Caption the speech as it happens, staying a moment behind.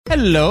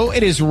Hello,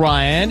 it is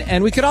Ryan,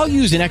 and we could all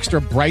use an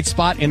extra bright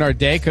spot in our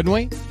day, couldn't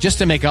we? Just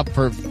to make up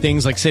for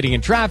things like sitting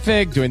in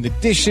traffic, doing the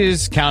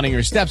dishes, counting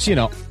your steps, you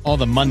know, all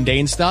the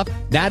mundane stuff.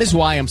 That is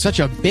why I'm such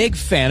a big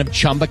fan of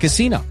Chumba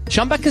Casino.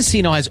 Chumba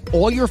Casino has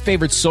all your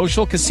favorite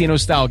social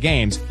casino-style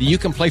games that you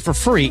can play for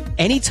free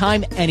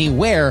anytime,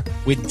 anywhere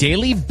with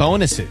daily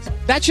bonuses.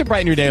 That should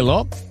brighten your day a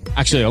little.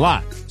 Actually, a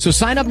lot. So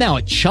sign up now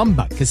at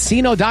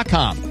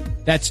ChumbaCasino.com.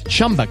 That's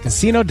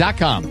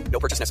ChumbaCasino.com. No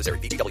purchase necessary.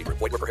 VGW Group.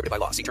 Void where prohibited by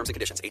law. See terms and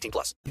conditions.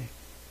 18+.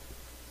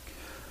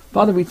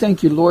 Father, we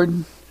thank you,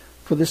 Lord,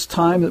 for this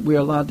time that we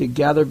are allowed to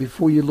gather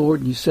before you, Lord.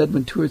 And you said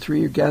when 2 or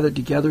 3 are gathered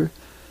together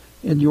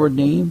in your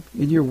name,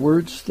 in your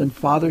words, then,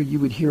 Father, you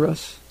would hear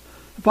us.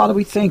 Father,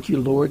 we thank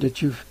you, Lord,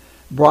 that you've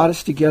brought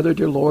us together,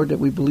 dear Lord, that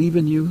we believe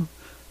in you,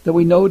 that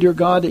we know, dear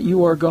God, that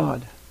you are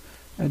God.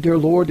 And, dear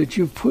Lord, that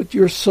you've put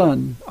your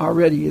Son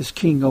already as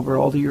King over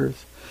all the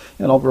earth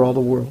and over all the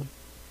world.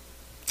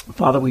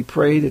 Father, we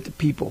pray that the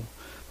people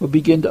will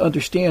begin to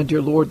understand,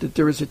 dear Lord, that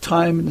there is a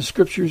time in the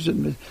Scriptures,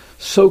 and it's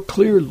so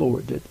clear,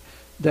 Lord,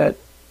 that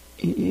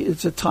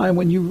it's a time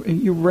when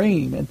you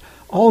reign, and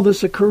all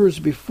this occurs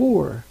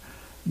before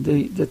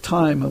the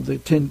time of the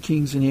 10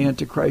 kings and the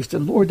Antichrist.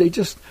 And Lord, they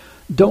just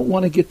don't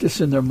want to get this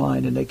in their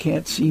mind, and they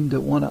can't seem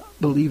to want to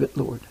believe it,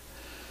 Lord.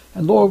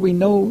 And Lord, we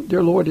know,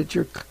 dear Lord, that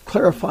you're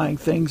clarifying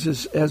things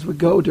as we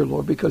go, dear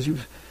Lord, because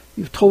you've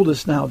told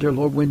us now, dear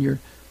Lord, when your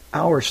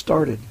hour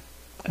started.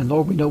 And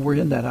Lord, we know we're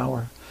in that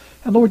hour.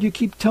 And Lord, you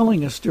keep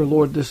telling us, dear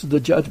Lord, this is the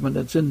judgment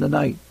that's in the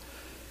night.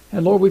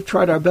 And Lord, we've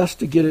tried our best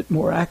to get it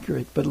more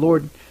accurate. But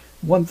Lord,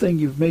 one thing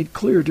you've made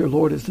clear, dear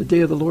Lord, is the day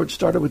of the Lord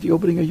started with the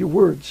opening of your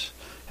words.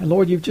 And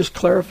Lord, you've just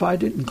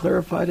clarified it and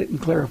clarified it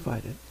and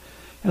clarified it.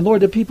 And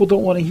Lord, the people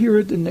don't want to hear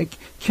it and they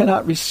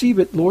cannot receive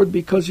it, Lord,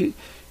 because you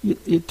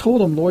told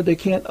them, Lord, they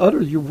can't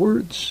utter your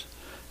words.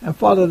 And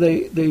Father,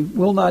 they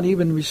will not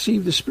even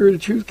receive the Spirit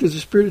of truth because the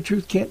Spirit of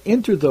truth can't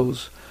enter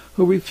those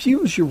who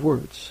refuse your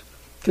words.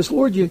 Because,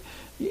 Lord,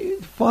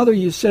 Father,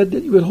 you said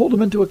that you would hold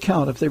them into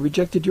account if they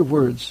rejected your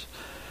words.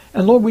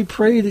 And, Lord, we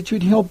pray that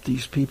you'd help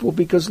these people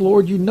because,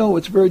 Lord, you know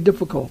it's very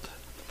difficult.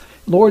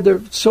 Lord, they're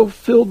so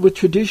filled with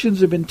traditions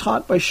that have been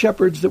taught by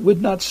shepherds that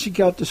would not seek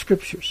out the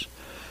Scriptures.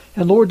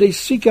 And, Lord, they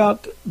seek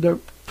out their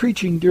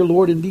preaching, dear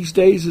Lord, in these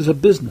days as a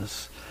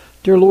business.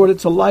 Dear Lord,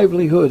 it's a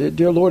livelihood.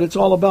 Dear Lord, it's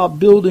all about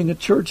building a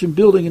church and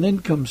building an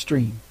income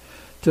stream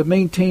to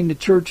maintain the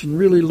church. And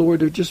really, Lord,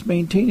 they're just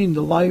maintaining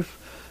the life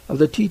of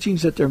the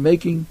teachings that they're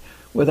making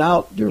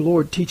without, dear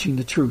Lord, teaching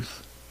the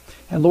truth.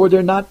 And Lord,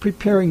 they're not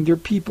preparing their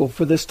people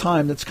for this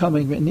time that's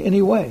coming in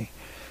any way.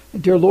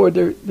 And dear Lord,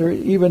 they're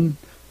even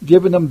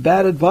giving them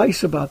bad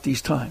advice about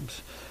these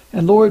times.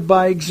 And Lord,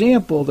 by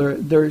example,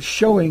 they're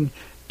showing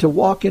to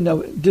walk in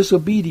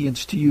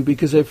disobedience to you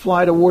because they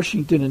fly to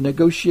Washington and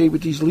negotiate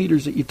with these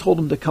leaders that you told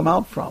them to come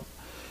out from.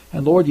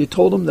 And Lord, you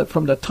told them that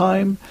from the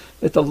time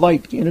that the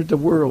light entered the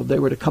world, they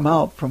were to come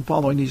out from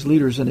following these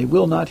leaders, and they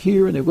will not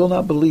hear and they will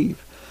not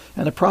believe.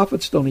 And the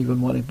prophets don't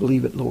even want to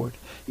believe it, Lord.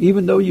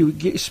 Even though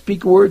you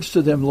speak words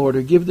to them, Lord,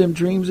 or give them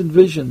dreams and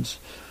visions.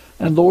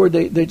 And Lord,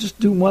 they just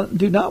do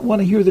not want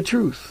to hear the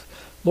truth.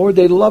 Lord,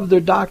 they love their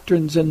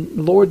doctrines, and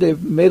Lord,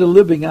 they've made a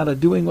living out of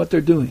doing what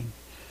they're doing.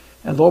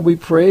 And Lord, we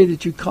pray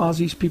that you cause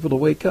these people to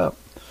wake up.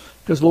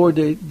 Because, Lord,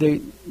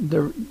 they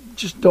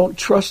just don't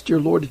trust your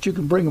Lord that you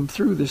can bring them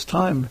through this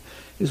time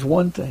is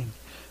one thing.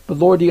 But,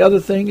 Lord, the other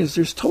thing is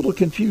there's total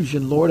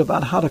confusion, Lord,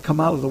 about how to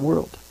come out of the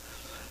world.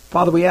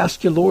 Father, we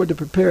ask you, Lord, to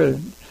prepare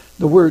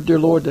the word, dear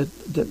Lord,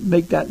 to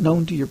make that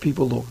known to your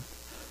people, Lord.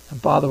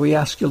 And, Father, we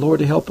ask you, Lord,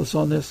 to help us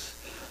on this.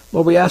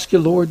 Lord, we ask you,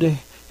 Lord, to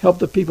help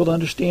the people to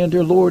understand,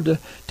 dear Lord,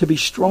 to be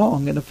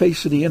strong in the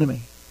face of the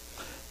enemy.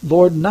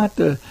 Lord, not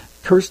to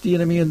curse the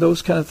enemy and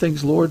those kind of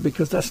things, Lord,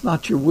 because that's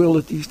not your will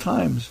at these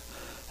times.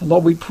 And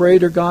Lord, we pray,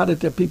 dear God, that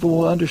the people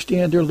will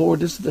understand, dear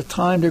Lord, this is the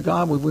time, dear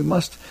God, where we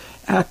must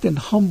act in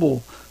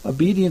humble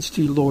obedience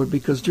to you, Lord,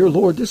 because, dear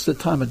Lord, this is the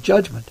time of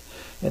judgment.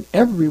 And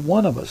every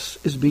one of us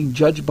is being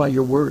judged by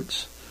your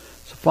words.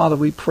 So, Father,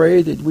 we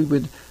pray that we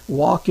would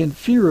walk in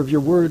fear of your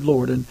word,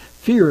 Lord, and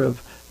fear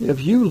of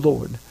you,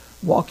 Lord.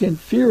 Walk in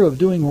fear of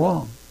doing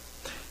wrong.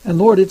 And,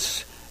 Lord,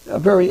 it's a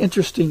very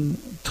interesting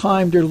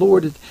time, dear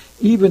Lord.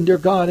 Even, dear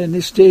God, in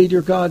this day,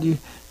 dear God,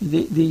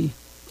 the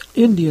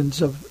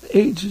Indians of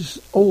ages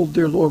old,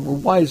 dear Lord, were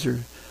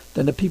wiser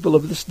than the people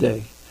of this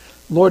day.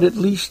 Lord, at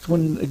least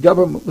when the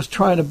government was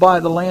trying to buy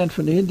the land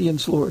from the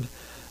Indians, Lord,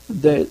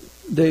 they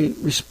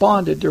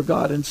responded, dear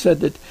God, and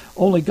said that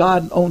only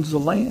God owns the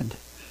land.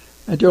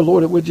 And, dear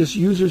Lord, we're just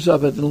users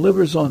of it and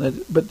livers on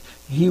it, but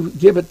he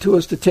gave it to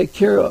us to take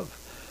care of.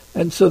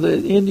 And so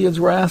the Indians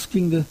were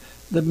asking the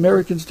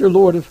Americans, dear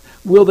Lord,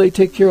 will they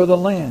take care of the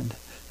land?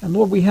 And,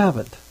 Lord, we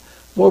haven't.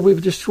 Lord,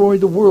 we've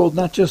destroyed the world,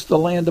 not just the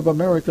land of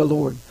America,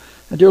 Lord.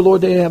 And, dear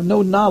Lord, they have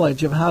no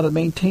knowledge of how to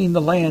maintain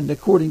the land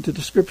according to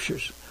the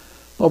Scriptures.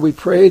 Lord, we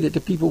pray that the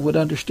people would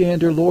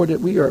understand, dear Lord, that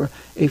we are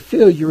a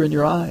failure in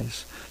your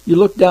eyes. You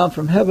look down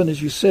from heaven,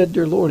 as you said,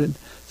 dear Lord, in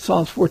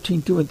Psalms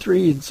 14:2 and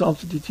 3, and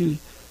Psalms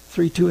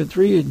 52:3, 2 and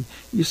 3, and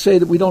you say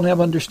that we don't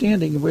have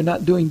understanding and we're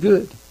not doing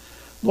good.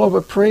 Lord,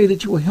 we pray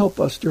that you will help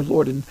us, dear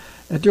Lord. And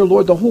dear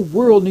Lord, the whole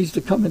world needs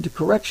to come into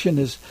correction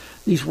as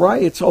these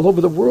riots all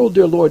over the world,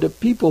 dear Lord, of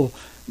people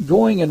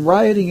going and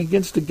rioting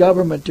against the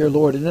government, dear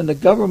Lord. And then the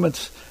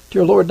government's,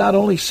 dear Lord, not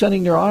only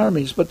sending their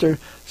armies, but they're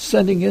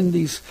sending in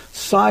these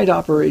side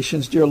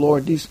operations, dear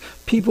Lord. These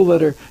people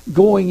that are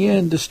going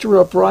in to stir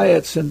up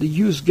riots and to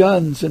use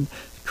guns and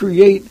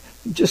create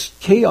just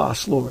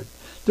chaos, Lord.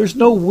 There's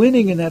no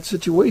winning in that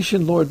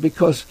situation, Lord,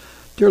 because,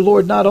 dear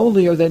Lord, not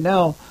only are they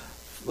now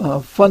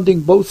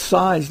funding both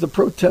sides, the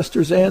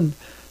protesters and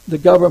the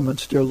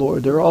governments, dear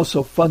Lord, they're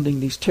also funding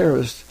these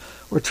terrorists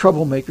or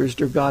troublemakers,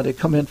 dear God, that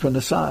come in from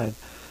the side.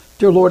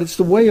 Dear Lord, it's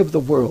the way of the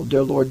world,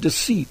 dear Lord,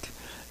 deceit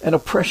and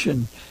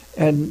oppression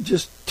and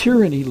just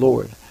tyranny,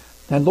 Lord.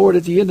 And Lord,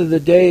 at the end of the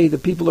day, the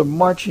people are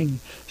marching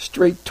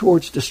straight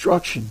towards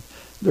destruction,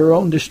 their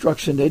own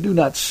destruction. They do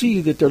not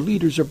see that their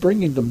leaders are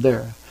bringing them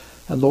there.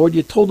 And Lord,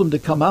 you told them to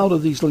come out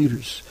of these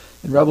leaders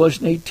in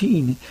Revelation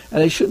 18,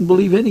 and they shouldn't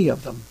believe any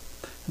of them.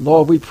 And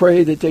Lord, we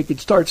pray that they could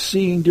start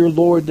seeing, dear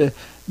Lord,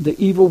 the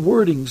evil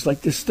wordings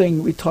like this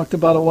thing we talked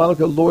about a while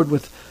ago, Lord,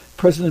 with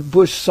President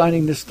Bush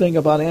signing this thing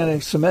about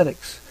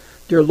anti-Semitics,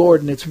 dear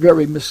Lord, and it's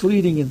very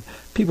misleading, and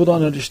people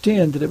don't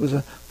understand that it was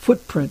a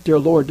footprint, dear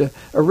Lord, to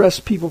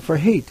arrest people for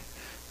hate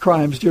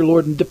crimes, dear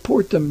Lord, and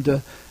deport them,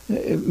 to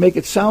make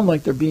it sound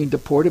like they're being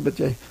deported, but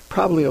they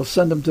probably will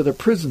send them to their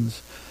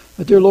prisons.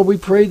 But dear Lord, we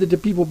pray that the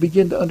people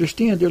begin to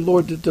understand, dear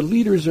Lord, that the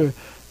leaders are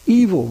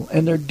evil,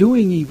 and they're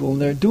doing evil,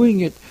 and they're doing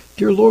it,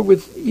 dear Lord,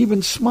 with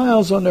even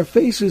smiles on their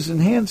faces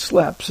and hand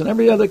slaps and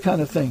every other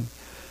kind of thing.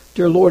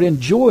 Dear Lord,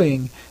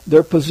 enjoying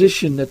their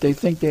position that they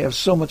think they have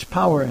so much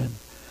power in.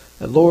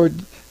 And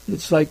Lord,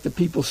 it's like the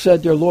people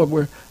said, dear Lord,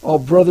 we're all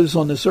brothers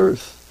on this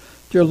earth.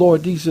 Dear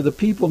Lord, these are the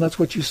people, and that's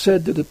what you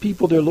said to the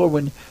people, dear Lord,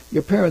 when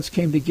your parents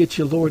came to get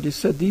you, Lord. They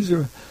said, these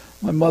are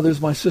my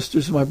mothers, my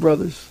sisters, and my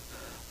brothers.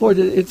 Lord,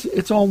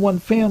 it's all one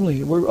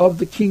family. We're of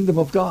the kingdom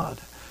of God.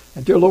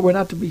 And dear Lord, we're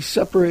not to be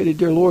separated,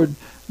 dear Lord,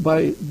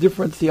 by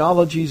different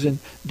theologies and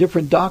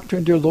different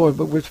doctrine, dear Lord,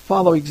 but we're to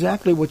follow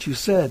exactly what you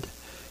said.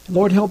 And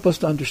Lord, help us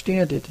to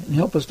understand it and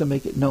help us to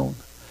make it known.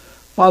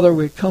 Father,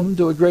 we've come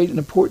to a great and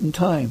important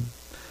time.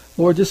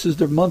 Lord, this is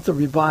the month of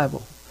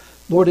revival.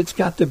 Lord, it's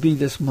got to be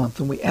this month,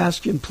 and we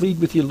ask you and plead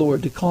with you,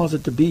 Lord, to cause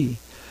it to be.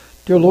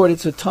 Dear Lord,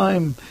 it's a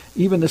time,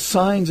 even the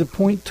signs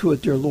point to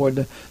it, dear Lord.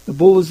 The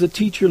bull is the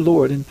teacher,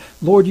 Lord. And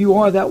Lord, you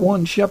are that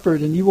one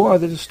shepherd, and you are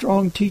the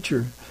strong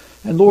teacher.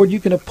 And Lord, you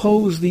can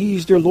oppose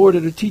these, dear Lord,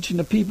 that are teaching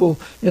the people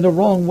in the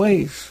wrong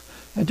ways.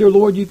 And dear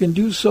Lord, you can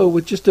do so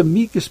with just the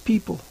meekest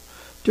people.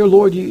 Dear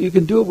Lord, you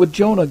can do it with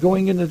Jonah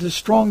going into the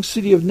strong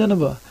city of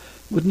Nineveh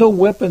with no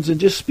weapons and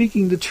just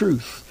speaking the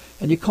truth.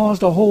 And you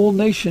caused a whole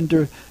nation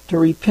to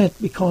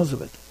repent because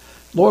of it.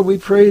 Lord, we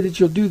pray that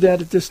you'll do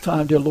that at this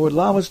time, dear Lord.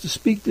 Allow us to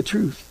speak the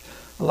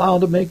truth. Allow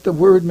to make the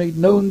word made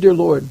known, dear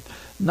Lord.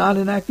 Not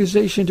an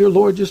accusation, dear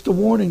Lord, just a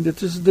warning that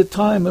this is the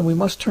time and we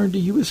must turn to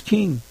you as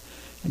King.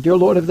 And dear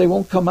Lord, if they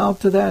won't come out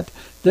to that,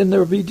 then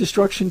there will be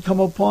destruction come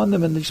upon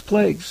them in these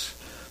plagues.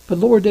 But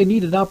Lord, they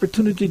need an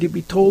opportunity to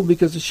be told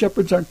because the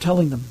shepherds aren't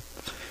telling them.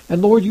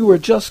 And Lord, you are a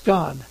just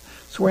God.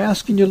 So we're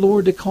asking you,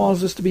 Lord, to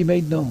cause this to be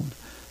made known.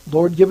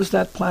 Lord, give us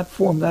that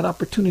platform, that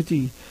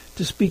opportunity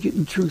to speak it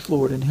in truth,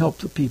 Lord, and help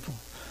the people.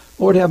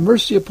 Lord, have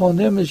mercy upon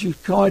them as you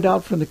cried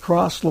out from the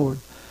cross, Lord.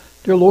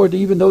 Dear Lord,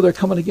 even though they're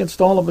coming against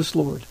all of us,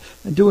 Lord,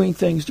 and doing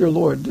things, dear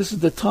Lord, this is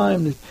the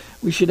time that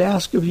we should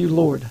ask of you,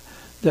 Lord,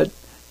 that,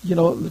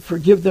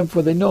 forgive them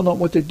for they know not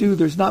what to do.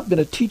 There's not been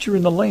a teacher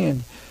in the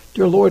land,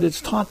 dear Lord,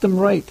 that's taught them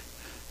right.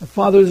 And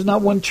Father, there's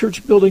not one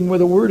church building where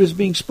the word is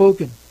being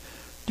spoken.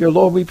 Dear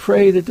Lord, we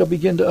pray that they'll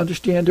begin to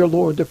understand, dear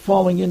Lord, they're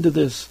falling into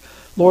this.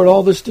 Lord,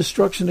 all this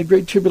destruction, the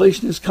great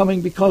tribulation is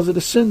coming because of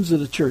the sins of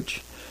the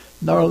church.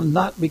 No,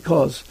 not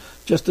because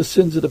just the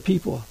sins of the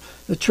people.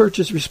 The church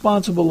is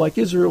responsible, like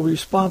Israel,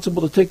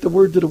 responsible to take the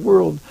word to the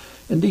world.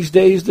 In these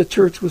days, the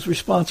church was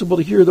responsible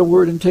to hear the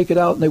word and take it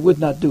out, and they would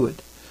not do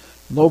it.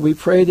 And Lord, we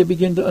pray they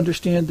begin to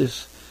understand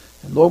this.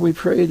 And Lord, we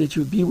pray that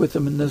you be with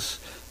them in this,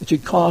 that you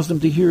cause them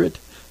to hear it,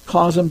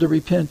 cause them to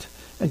repent,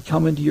 and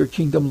come into your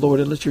kingdom, Lord,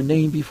 and let your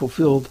name be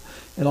fulfilled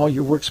and all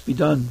your works be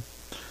done.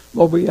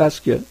 Lord, we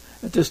ask you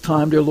at this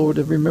time, dear Lord,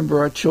 to remember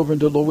our children,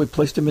 dear Lord. We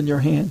place them in your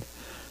hand.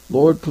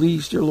 Lord,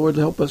 please, dear Lord,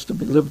 help us to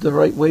live the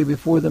right way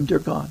before them, dear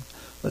God.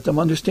 Let them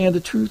understand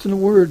the truth in the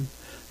word.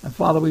 And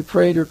Father, we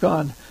pray, dear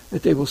God,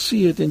 that they will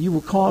see it and you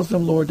will cause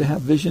them, Lord, to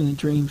have vision and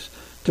dreams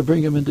to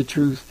bring them into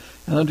truth.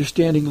 And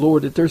understanding,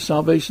 Lord, that their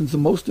salvation is the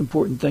most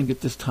important thing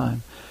at this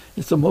time.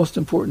 It's the most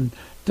important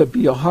to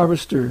be a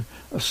harvester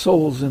of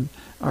souls in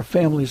our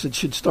families. It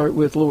should start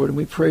with, Lord. And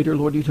we pray, dear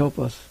Lord, you'd help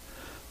us.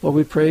 Lord,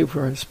 we pray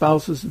for our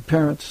spouses and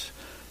parents,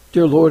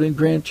 dear Lord, and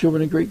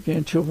grandchildren and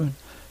great-grandchildren.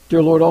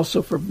 Dear Lord,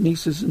 also for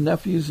nieces and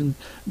nephews and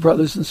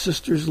brothers and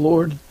sisters,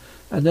 Lord.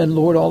 And then,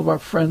 Lord, all of our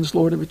friends,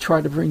 Lord, that we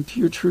try to bring to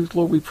your truth,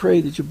 Lord, we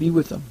pray that you be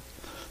with them.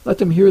 Let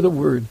them hear the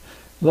word.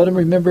 Let them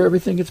remember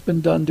everything that's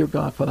been done, dear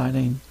God, for thy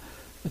name.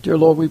 But, dear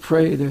Lord, we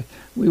pray that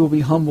we will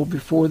be humble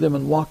before them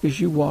and walk as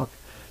you walk.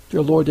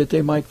 Dear Lord, that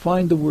they might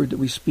find the word that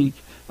we speak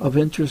of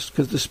interest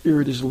because the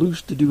Spirit is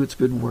loose to do its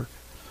good work.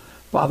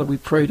 Father, we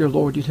pray, dear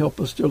Lord, you'd help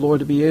us, dear Lord,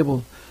 to be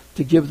able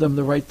to give them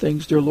the right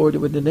things, dear Lord, that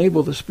would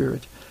enable the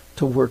Spirit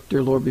to work,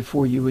 dear Lord,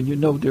 before you. And you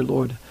know, dear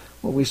Lord,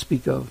 what we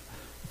speak of.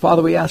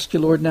 Father, we ask you,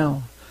 Lord,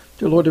 now,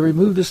 dear Lord, to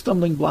remove the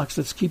stumbling blocks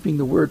that's keeping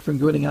the word from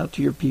going out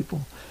to your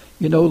people.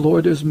 You know,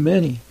 Lord, there's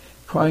many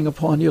crying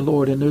upon you,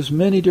 Lord, and there's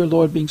many, dear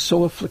Lord, being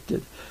so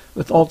afflicted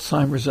with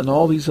Alzheimer's and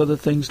all these other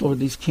things, Lord,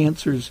 these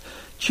cancers,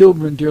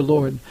 children, dear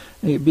Lord,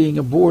 being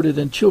aborted,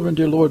 and children,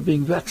 dear Lord,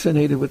 being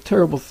vaccinated with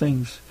terrible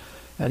things.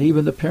 And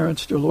even the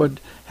parents, dear Lord,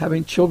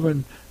 having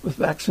children with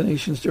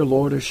vaccinations, dear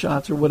Lord, or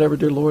shots or whatever,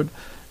 dear Lord,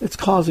 it's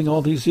causing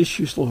all these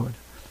issues, Lord.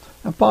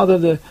 And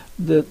Father,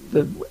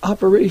 the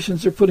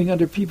operations they're putting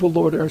under people,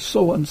 Lord, are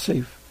so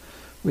unsafe.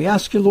 We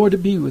ask you, Lord, to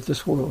be with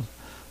this world.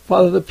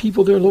 Father, the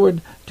people, dear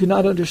Lord, do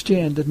not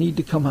understand the need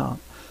to come out.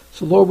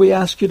 So, Lord, we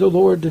ask you, dear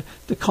Lord,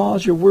 to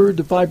cause your word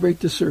to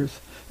vibrate this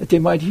earth, that they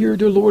might hear,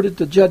 dear Lord, that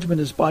the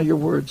judgment is by your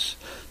words.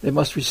 They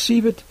must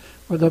receive it,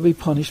 or they'll be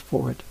punished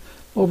for it.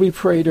 Lord, we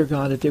pray, dear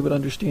God, that they would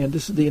understand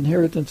this is the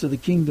inheritance of the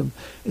kingdom.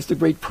 It's the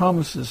great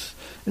promises.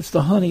 It's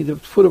the honey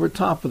that's put over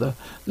top of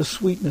the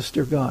sweetness,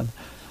 dear God,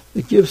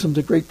 that gives them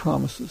the great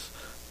promises.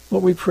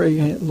 Lord, we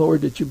pray,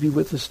 Lord, that you be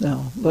with us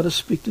now. Let us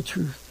speak the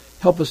truth.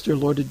 Help us, dear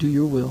Lord, to do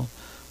your will.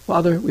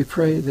 Father, we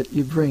pray that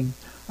you bring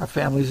our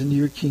families into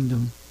your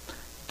kingdom.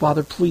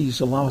 Father,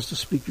 please allow us to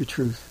speak your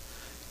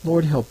truth.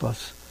 Lord, help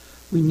us.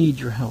 We need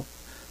your help.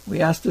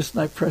 We ask this in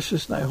thy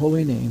precious, thy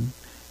holy name.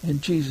 In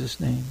Jesus'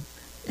 name,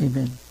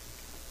 amen.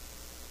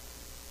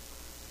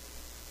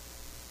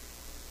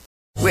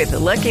 With the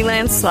Lucky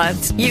Land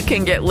Slots, you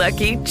can get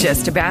lucky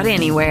just about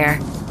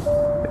anywhere.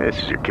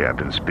 This is your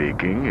captain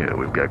speaking.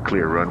 We've got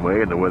clear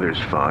runway and the weather's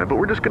fine, but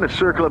we're just going to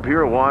circle up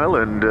here a while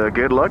and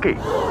get lucky.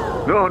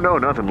 No,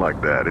 nothing like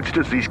that. It's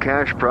just these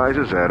cash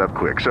prizes add up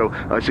quick. So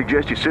I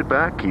suggest you sit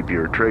back, keep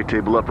your tray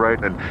table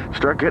upright, and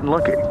start getting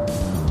lucky.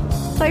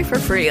 Play for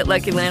free at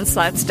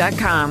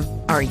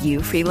LuckyLandSlots.com. Are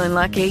you feeling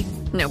lucky?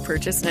 No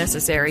purchase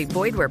necessary.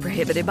 Void where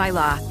prohibited by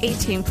law.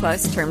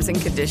 18+ terms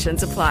and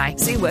conditions apply.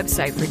 See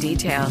website for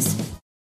details.